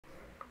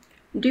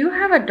Do you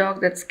have a dog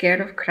that's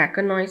scared of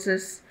cracker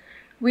noises?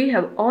 We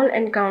have all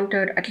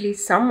encountered at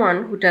least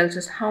someone who tells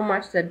us how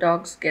much their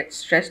dogs get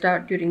stressed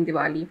out during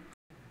Diwali.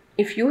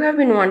 If you have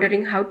been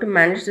wondering how to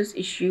manage this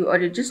issue, or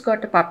you just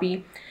got a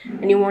puppy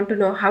and you want to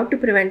know how to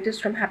prevent this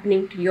from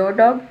happening to your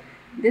dog,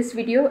 this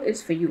video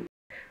is for you.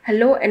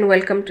 Hello and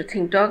welcome to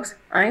Think Dogs.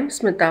 I'm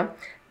Smita.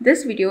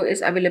 This video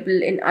is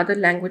available in other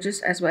languages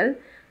as well,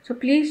 so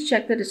please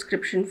check the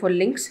description for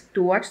links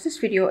to watch this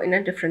video in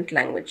a different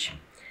language.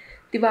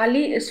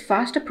 Diwali is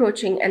fast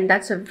approaching, and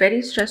that's a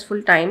very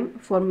stressful time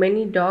for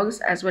many dogs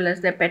as well as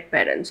their pet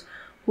parents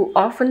who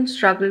often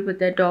struggle with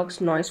their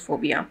dog's noise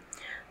phobia.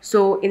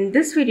 So in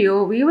this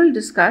video, we will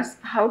discuss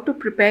how to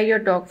prepare your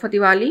dog for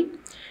Diwali,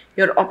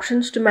 your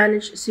options to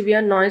manage severe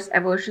noise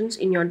aversions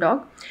in your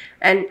dog,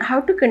 and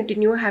how to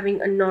continue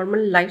having a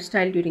normal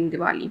lifestyle during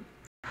Diwali.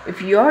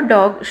 If your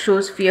dog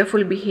shows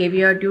fearful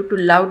behavior due to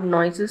loud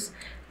noises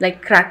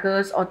like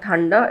crackers or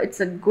thunder, it's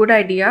a good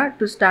idea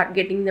to start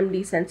getting them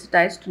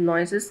desensitized to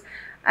noises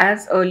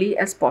as early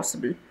as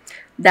possible.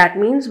 That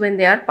means when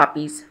they are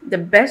puppies. The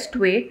best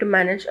way to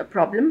manage a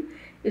problem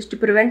is to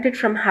prevent it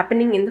from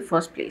happening in the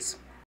first place.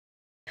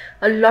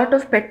 A lot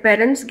of pet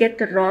parents get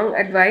the wrong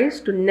advice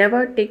to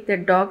never take their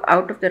dog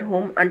out of their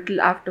home until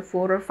after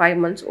 4 or 5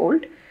 months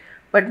old,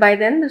 but by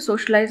then the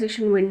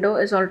socialization window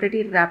is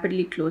already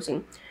rapidly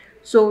closing.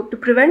 So to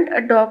prevent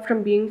a dog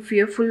from being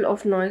fearful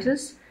of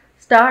noises,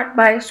 start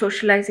by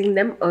socializing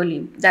them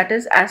early. That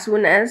is, as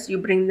soon as you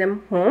bring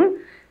them home,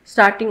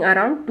 starting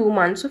around 2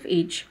 months of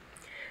age.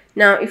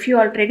 Now, if you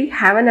already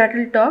have an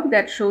adult dog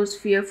that shows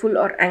fearful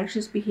or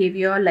anxious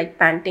behavior like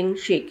panting,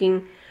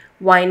 shaking,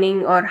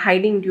 whining, or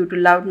hiding due to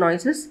loud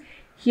noises,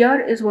 here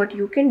is what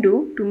you can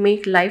do to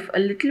make life a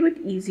little bit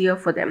easier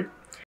for them.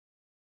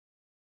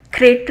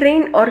 Crate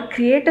train or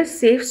create a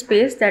safe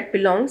space that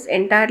belongs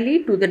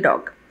entirely to the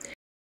dog.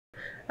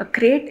 A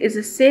crate is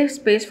a safe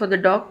space for the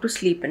dog to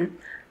sleep in.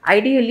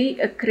 Ideally,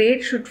 a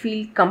crate should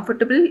feel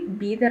comfortable,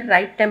 be the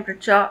right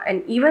temperature,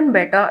 and even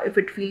better if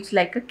it feels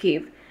like a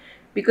cave,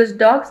 because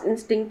dogs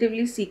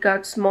instinctively seek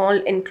out small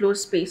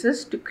enclosed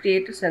spaces to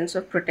create a sense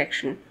of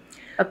protection.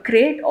 A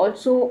crate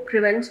also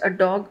prevents a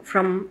dog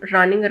from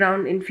running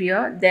around in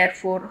fear,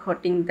 therefore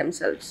hurting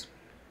themselves.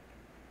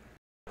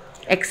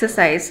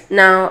 Exercise.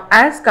 Now,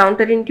 as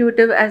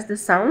counterintuitive as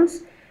this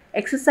sounds,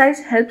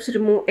 exercise helps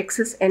remove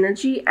excess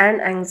energy and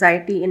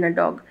anxiety in a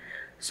dog.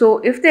 So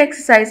if the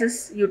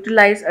exercises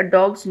utilize a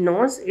dog's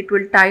nose, it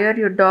will tire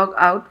your dog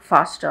out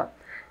faster.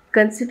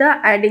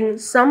 Consider adding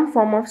some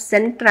form of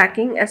scent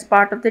tracking as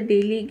part of the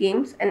daily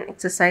games and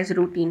exercise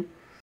routine.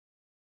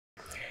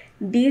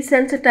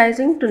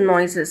 Desensitizing to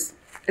noises.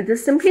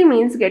 This simply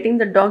means getting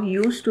the dog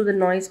used to the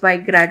noise by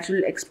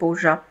gradual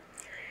exposure.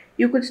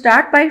 You could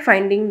start by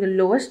finding the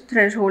lowest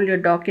threshold your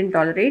dog can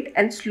tolerate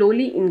and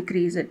slowly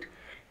increase it.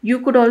 You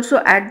could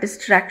also add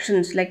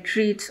distractions like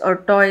treats or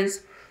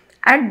toys.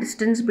 Add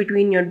distance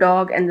between your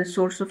dog and the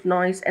source of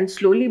noise and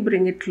slowly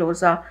bring it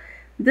closer.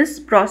 This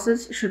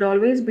process should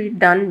always be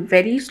done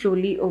very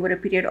slowly over a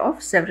period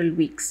of several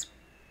weeks.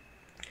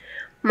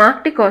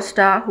 Mark D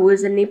Costa, who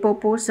is a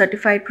NePoPo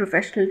certified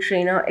professional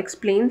trainer,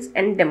 explains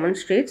and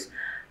demonstrates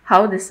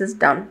how this is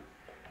done.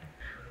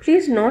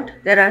 Please note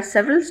there are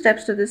several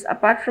steps to this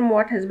apart from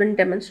what has been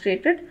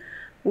demonstrated.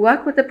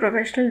 Work with a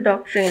professional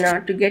dog trainer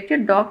to get your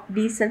dog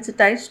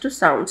desensitized to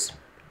sounds.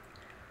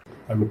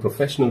 I'm a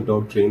professional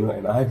dog trainer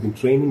and I have been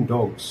training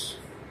dogs,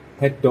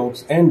 pet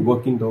dogs and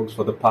working dogs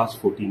for the past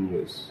 14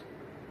 years.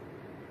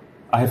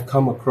 I have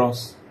come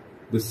across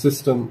the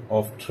system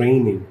of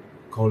training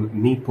called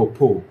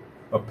NePoPo,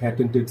 a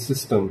patented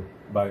system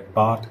by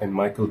Bart and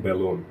Michael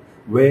Bellone,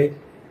 where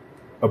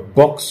a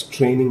box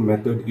training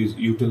method is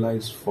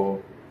utilized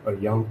for a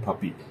young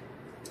puppy.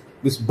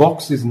 This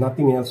box is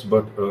nothing else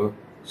but a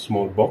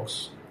small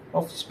box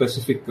of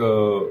specific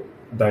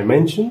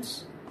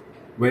dimensions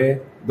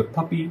where the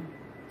puppy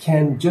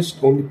can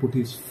just only put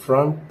his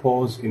front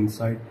paws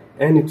inside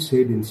and its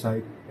head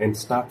inside and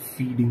start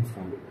feeding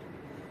from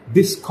it.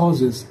 This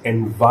causes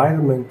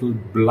environmental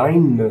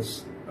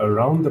blindness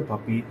around the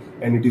puppy,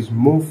 and it is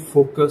more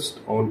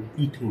focused on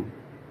eating,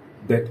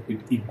 that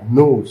it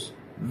ignores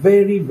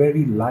very,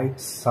 very light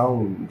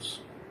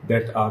sounds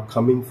that are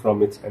coming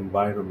from its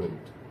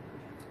environment.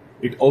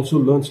 It also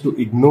learns to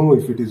ignore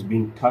if it is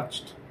being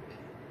touched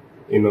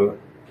in a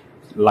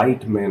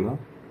light manner.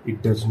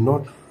 It does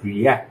not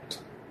react,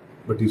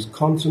 but is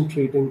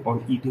concentrating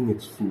on eating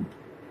its food.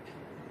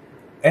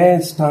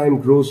 As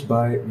time grows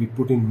by, we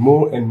put in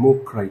more and more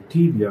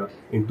criteria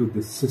into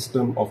this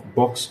system of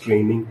box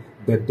training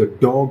that the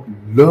dog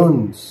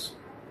learns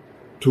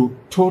to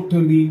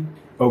totally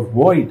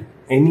avoid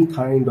any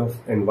kind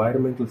of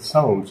environmental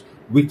sounds,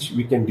 which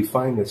we can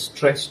define as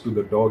stress to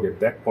the dog at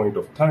that point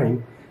of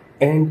time,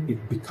 and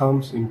it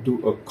becomes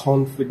into a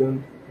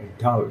confident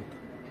adult.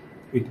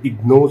 It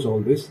ignores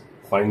all this.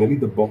 Finally,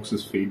 the box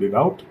is faded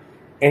out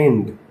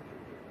and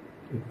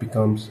it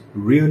becomes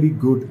really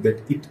good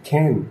that it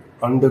can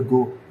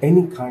undergo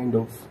any kind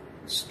of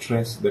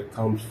stress that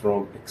comes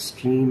from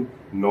extreme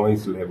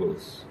noise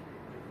levels.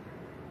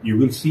 You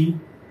will see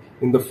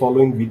in the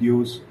following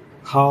videos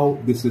how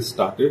this is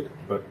started,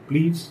 but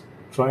please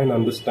try and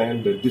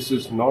understand that this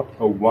is not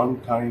a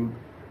one-time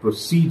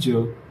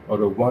procedure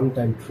or a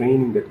one-time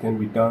training that can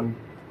be done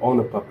on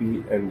a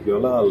puppy and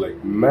voila,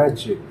 like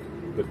magic,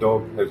 the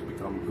dog has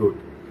become good.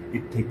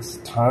 It takes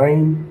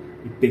time,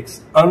 it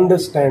takes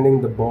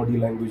understanding the body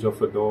language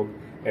of a dog,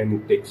 and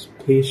it takes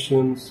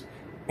patience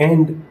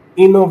and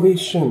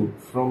innovation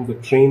from the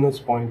trainer's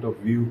point of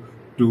view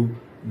to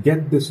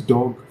get this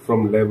dog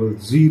from level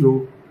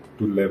 0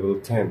 to level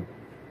 10.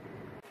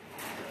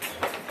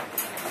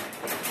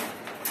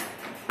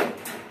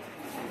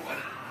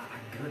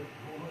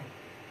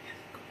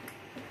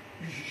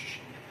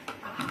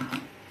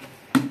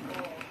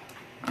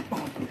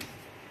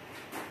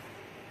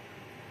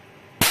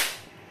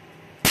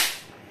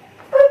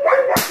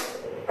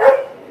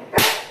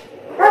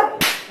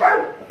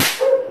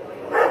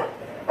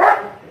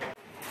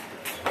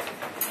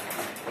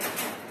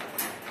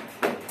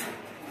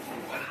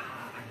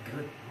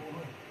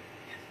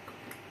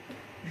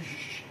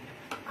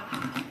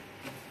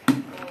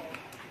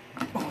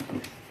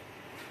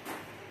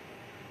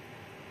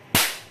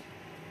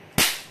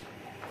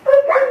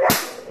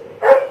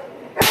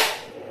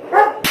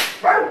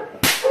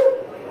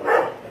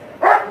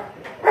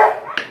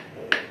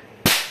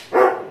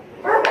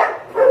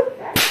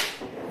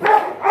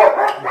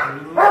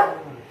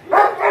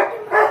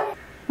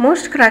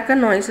 Most cracker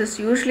noises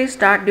usually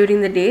start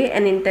during the day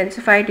and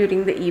intensify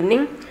during the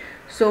evening,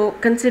 so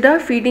consider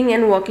feeding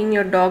and walking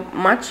your dog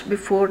much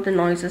before the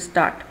noises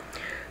start.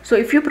 So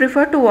if you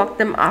prefer to walk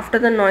them after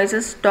the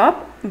noises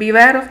stop,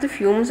 beware of the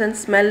fumes and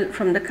smell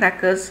from the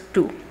crackers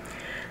too.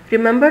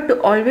 Remember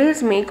to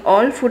always make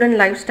all food and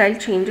lifestyle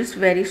changes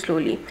very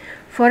slowly.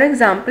 For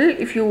example,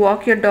 if you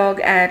walk your dog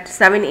at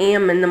 7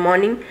 a.m. in the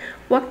morning,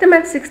 walk them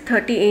at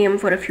 6:30 a.m.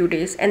 for a few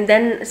days and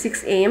then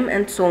 6 a.m.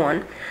 and so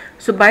on.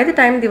 So by the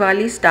time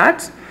Diwali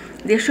starts,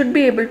 they should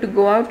be able to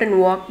go out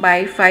and walk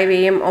by 5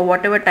 a.m. or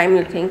whatever time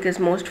you think is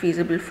most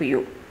feasible for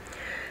you.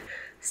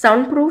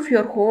 Soundproof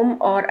your home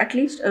or at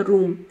least a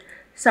room.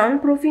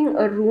 Soundproofing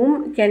a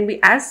room can be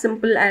as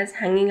simple as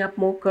hanging up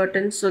more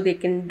curtains so they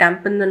can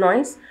dampen the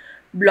noise,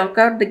 block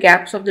out the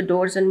gaps of the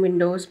doors and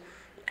windows,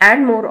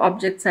 add more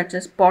objects such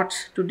as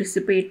pots to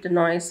dissipate the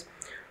noise,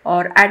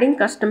 or adding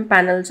custom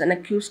panels and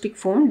acoustic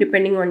foam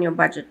depending on your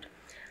budget.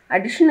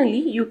 Additionally,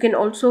 you can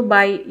also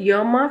buy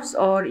earmuffs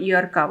or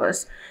ear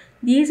covers.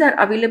 These are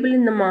available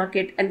in the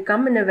market and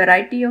come in a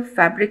variety of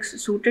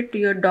fabrics suited to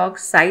your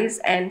dog's size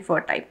and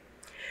fur type.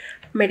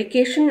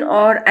 Medication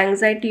or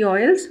anxiety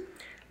oils.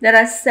 There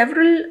are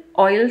several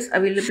oils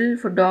available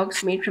for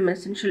dogs made from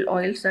essential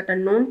oils that are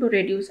known to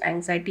reduce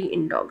anxiety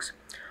in dogs.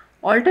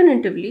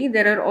 Alternatively,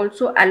 there are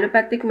also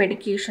allopathic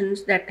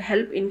medications that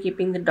help in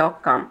keeping the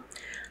dog calm.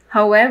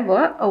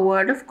 However, a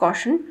word of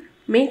caution,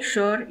 make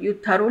sure you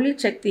thoroughly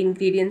check the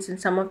ingredients in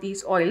some of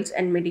these oils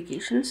and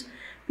medications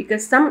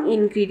because some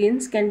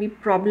ingredients can be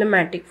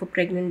problematic for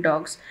pregnant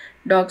dogs,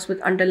 dogs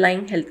with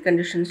underlying health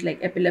conditions like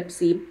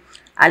epilepsy,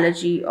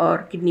 allergy,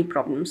 or kidney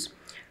problems.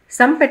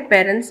 Some pet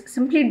parents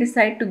simply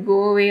decide to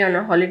go away on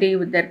a holiday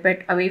with their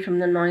pet away from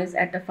the noise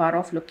at a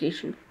far-off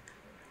location.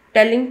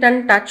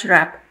 Tellington Touch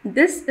Wrap.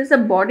 This is a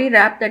body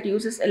wrap that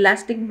uses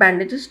elastic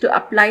bandages to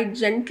apply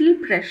gentle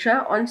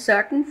pressure on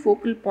certain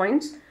focal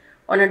points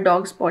on a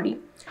dog's body.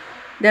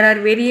 There are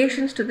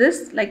variations to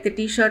this like the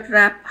t-shirt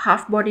wrap,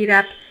 half body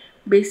wrap,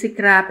 basic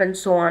wrap, and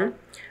so on.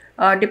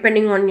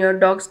 Depending on your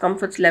dog's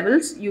comfort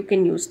levels, you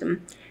can use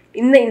them.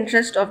 In the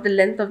interest of the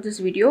length of this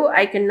video,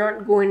 I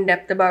cannot go in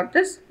depth about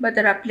this, but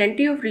there are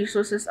plenty of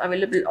resources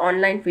available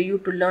online for you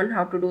to learn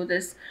how to do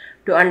this,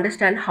 to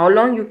understand how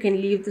long you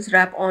can leave this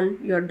wrap on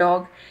your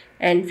dog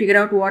and figure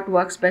out what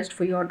works best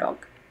for your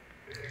dog.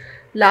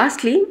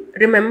 Lastly,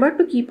 remember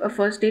to keep a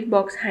first aid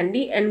box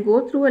handy and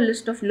go through a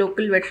list of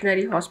local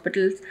veterinary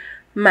hospitals,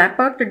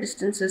 map out the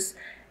distances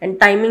and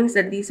timings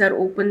that these are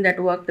open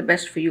that work the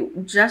best for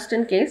you, just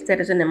in case there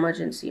is an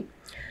emergency.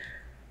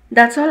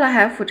 That's all I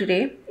have for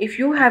today. If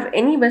you have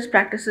any best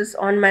practices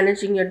on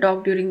managing your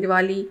dog during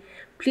Diwali,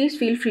 please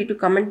feel free to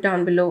comment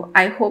down below.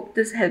 I hope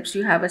this helps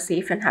you have a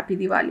safe and happy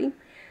Diwali.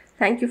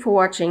 Thank you for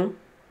watching.